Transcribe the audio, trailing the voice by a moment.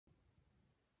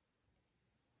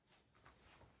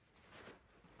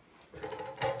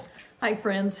Hi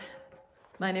friends,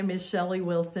 my name is Shelley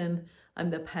Wilson. I'm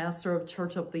the pastor of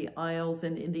Church of the Isles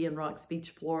in Indian Rocks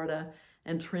Beach, Florida,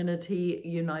 and Trinity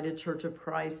United Church of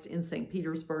Christ in St.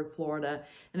 Petersburg, Florida.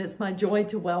 And it's my joy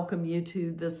to welcome you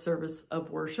to this service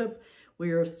of worship.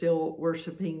 We are still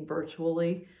worshiping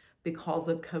virtually because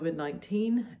of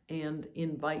COVID-19 and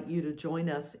invite you to join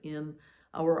us in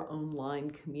our online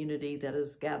community that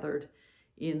is gathered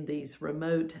in these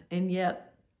remote and yet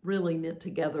really knit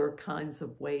together kinds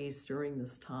of ways during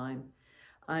this time.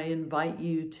 I invite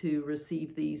you to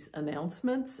receive these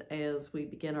announcements as we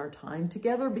begin our time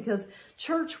together, because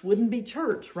church wouldn't be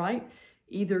church, right?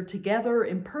 Either together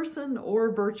in person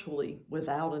or virtually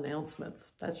without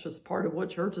announcements. That's just part of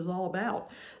what church is all about.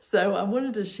 So I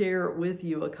wanted to share with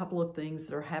you a couple of things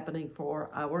that are happening for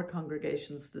our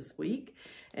congregations this week,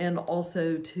 and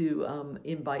also to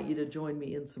invite you to join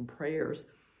me in some prayers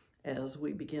as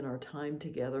we begin our time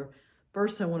together.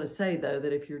 First, I want to say, though,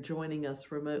 that if you're joining us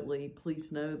remotely,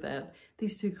 please know that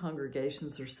these two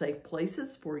congregations are safe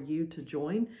places for you to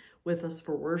join with us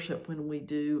for worship when we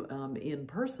do in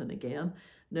person again.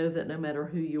 Know that no matter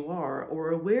who you are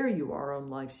or where you are on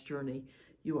life's journey,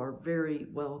 you are very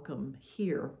welcome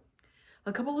here.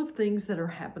 A couple of things that are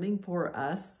happening for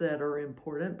us that are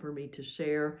important for me to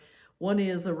share. One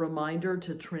is a reminder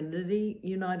to Trinity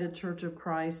United Church of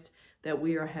Christ that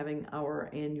we are having our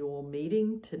annual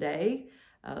meeting today,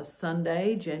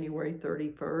 Sunday, January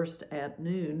 31st at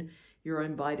noon. You're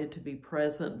invited to be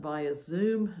present via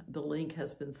Zoom. The link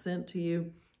has been sent to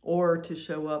you, or to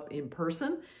show up in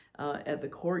person at the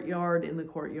courtyard, in the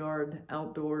courtyard,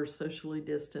 outdoors, socially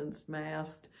distanced,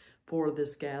 masked, for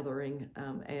this gathering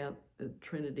at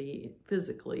Trinity,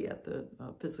 physically at the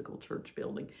physical church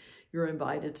building. You're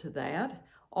invited to that.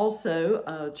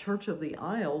 Also, Church of the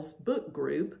Isles book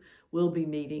group will be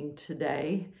meeting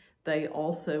today. They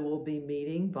also will be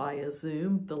meeting via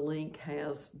Zoom. The link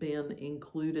has been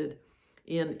included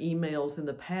in emails in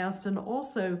the past, and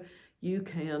also you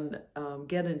can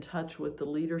get in touch with the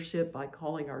leadership by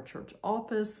calling our church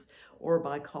office or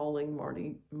by calling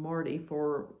Marty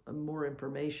for more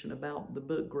information about the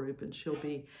book group, and she'll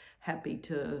be happy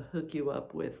to hook you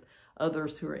up with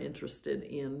others who are interested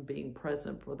in being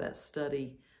present for that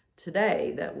study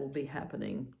today that will be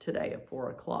happening today at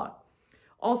 4 o'clock.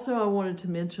 Also, I wanted to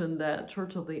mention that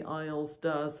Church of the Isles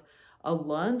does a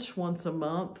lunch once a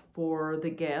month for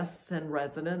the guests and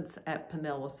residents at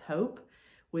Pinellas Hope,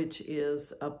 which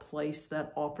is a place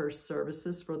that offers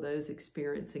services for those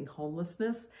experiencing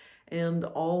homelessness, and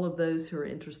all of those who are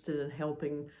interested in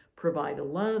helping provide a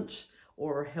lunch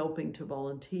or helping to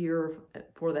volunteer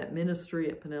for that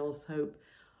ministry at Pinellas Hope.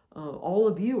 All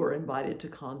of you are invited to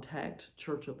contact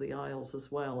Church of the Isles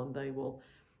as well, and they will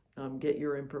get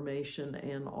your information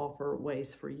and offer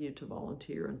ways for you to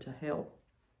volunteer and to help.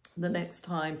 The next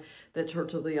time that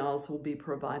Church of the Isles will be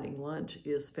providing lunch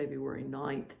is February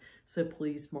 9th, so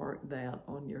please mark that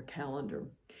on your calendar.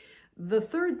 The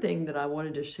third thing that I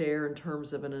wanted to share in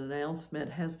terms of an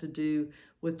announcement has to do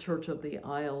with Church of the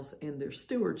Isles and their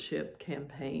stewardship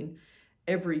campaign.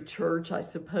 Every church, I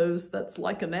suppose, that's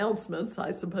like announcements,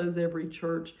 I suppose every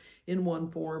church in one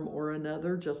form or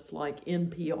another, just like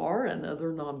NPR and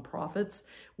other nonprofits,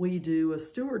 we do a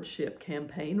stewardship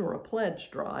campaign or a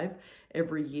pledge drive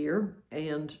every year,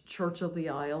 and Church of the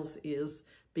Isles is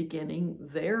beginning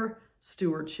their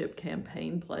stewardship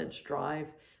campaign pledge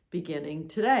drive beginning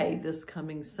today, this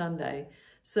coming Sunday.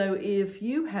 So if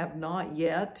you have not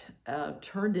yet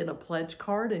turned in a pledge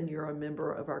card and you're a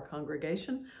member of our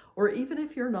congregation, or even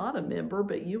if you're not a member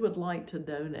but you would like to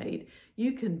donate,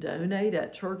 you can donate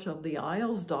at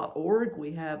churchoftheisles.org.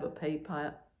 We have a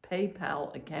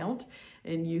PayPal account,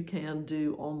 and you can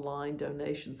do online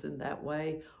donations in that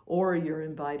way, or you're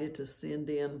invited to send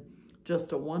in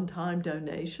just a one-time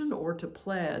donation or to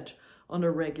pledge on a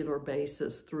regular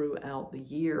basis throughout the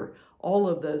year. All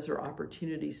of those are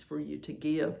opportunities for you to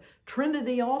give.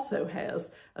 Trinity also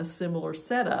has a similar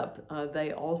setup.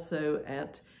 They also,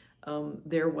 at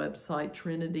their website,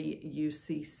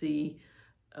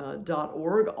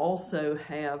 trinityucc.org, also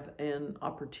have an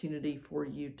opportunity for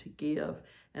you to give.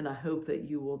 And I hope that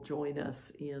you will join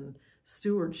us in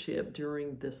stewardship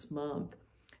during this month.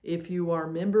 If you are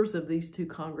members of these two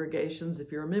congregations,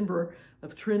 if you're a member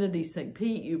of Trinity St.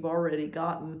 Pete, you've already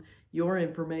gotten your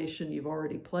information. You've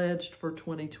already pledged for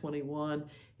 2021.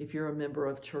 If you're a member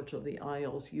of Church of the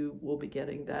Isles, you will be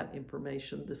getting that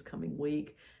information this coming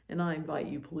week. And I invite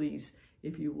you, please,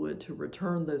 if you would, to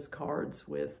return those cards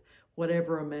with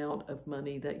whatever amount of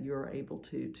money that you're able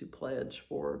to pledge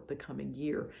for the coming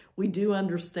year. We do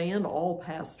understand, all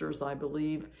pastors, I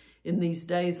believe, in these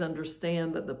days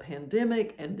understand that the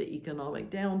pandemic and the economic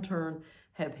downturn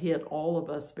have hit all of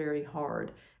us very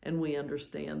hard, and we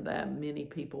understand that many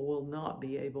people will not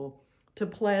be able to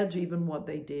pledge even what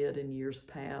they did in years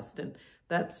past, and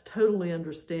that's totally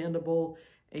understandable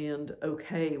and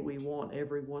okay. We want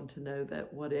everyone to know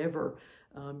that whatever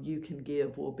you can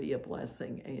give will be a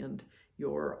blessing, and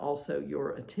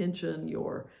your attention,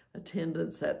 your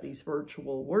attendance at these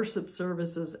virtual worship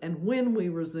services, and when we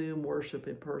resume worship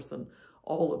in person,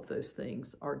 all of those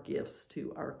things are gifts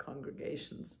to our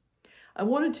congregations. I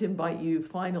wanted to invite you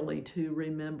finally to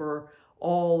remember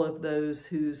all of those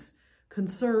whose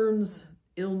concerns,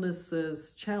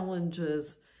 illnesses,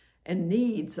 challenges, and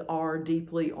needs are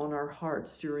deeply on our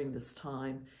hearts during this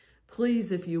time.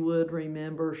 Please, if you would,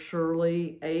 remember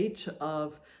Shirley H.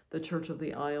 of the Church of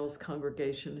the Isles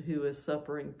congregation, who is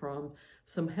suffering from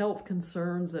some health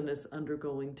concerns and is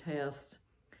undergoing tests.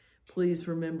 Please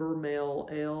remember Mel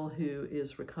L., who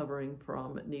is recovering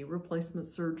from knee replacement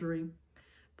surgery.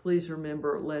 Please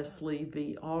remember Leslie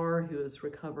V.R., who is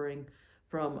recovering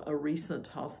from a recent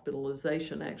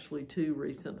hospitalization, actually 2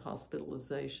 recent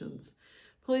hospitalizations.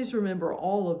 Please remember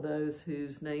all of those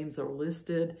whose names are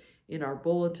listed in our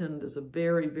bulletin. There's a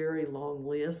very, very long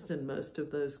list, and most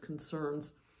of those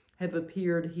concerns have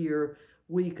appeared here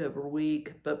week over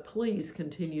week, but please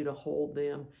continue to hold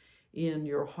them in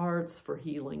your hearts for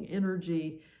healing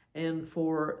energy and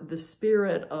for the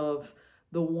spirit of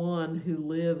the one who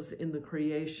lives in the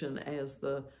creation as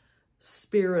the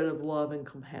spirit of love and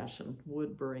compassion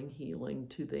would bring healing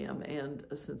to them and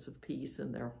a sense of peace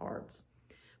in their hearts.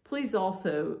 Please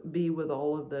also be with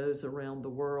all of those around the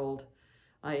world.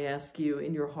 I ask you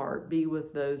in your heart, be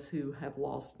with those who have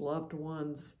lost loved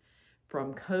ones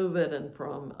from COVID and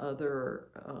from other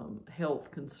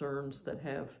health concerns that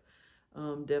have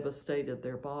devastated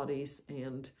their bodies.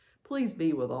 And please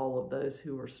be with all of those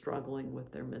who are struggling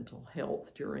with their mental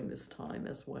health during this time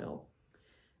as well.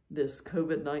 This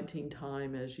COVID-19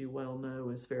 time, as you well know,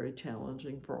 is very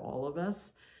challenging for all of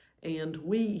us, and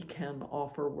we can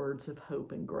offer words of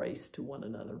hope and grace to one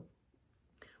another.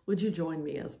 Would you join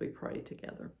me as we pray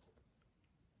together?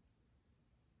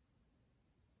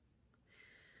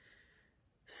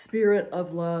 Spirit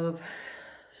of love,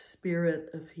 Spirit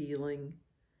of healing,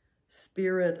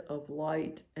 Spirit of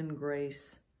light and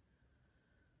grace,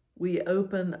 we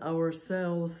open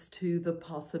ourselves to the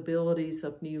possibilities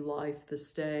of new life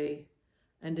this day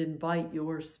and invite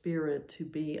your Spirit to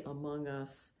be among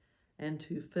us and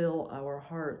to fill our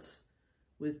hearts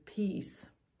with peace.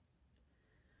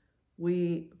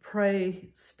 We pray,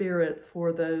 Spirit,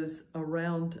 for those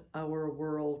around our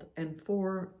world and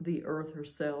for the earth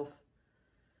herself,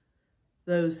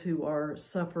 those who are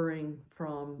suffering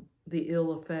from the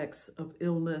ill effects of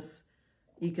illness,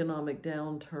 economic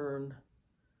downturn,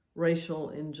 racial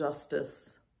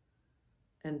injustice,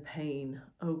 and pain.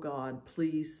 Oh God,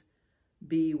 please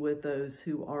be with those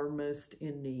who are most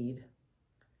in need.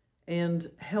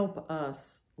 And help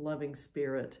us, loving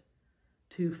Spirit,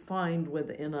 to find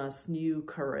within us new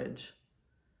courage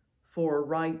for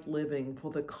right living,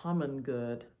 for the common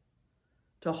good,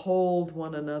 to hold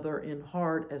one another in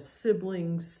heart as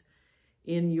siblings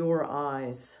in your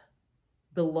eyes,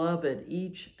 beloved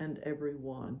each and every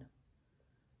one.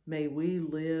 May we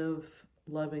live,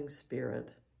 loving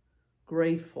Spirit,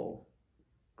 grateful,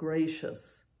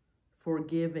 gracious,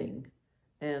 forgiving,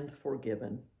 and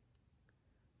forgiven.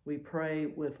 We pray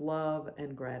with love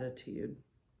and gratitude.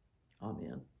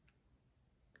 Amen.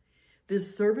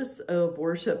 This service of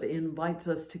worship invites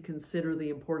us to consider the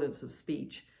importance of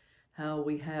speech, how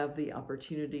we have the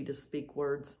opportunity to speak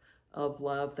words of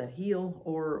love that heal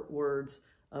or words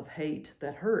of hate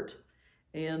that hurt.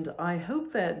 And I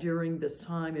hope that during this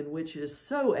time in which it is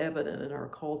so evident in our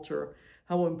culture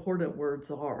how important words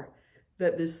are,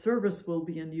 that this service will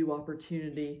be a new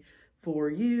opportunity for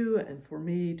you and for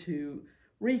me to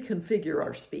reconfigure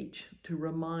our speech, to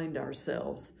remind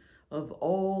ourselves of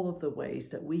all of the ways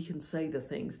that we can say the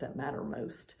things that matter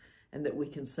most, and that we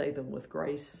can say them with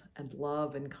grace and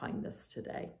love and kindness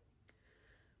today.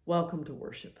 Welcome to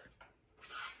worship.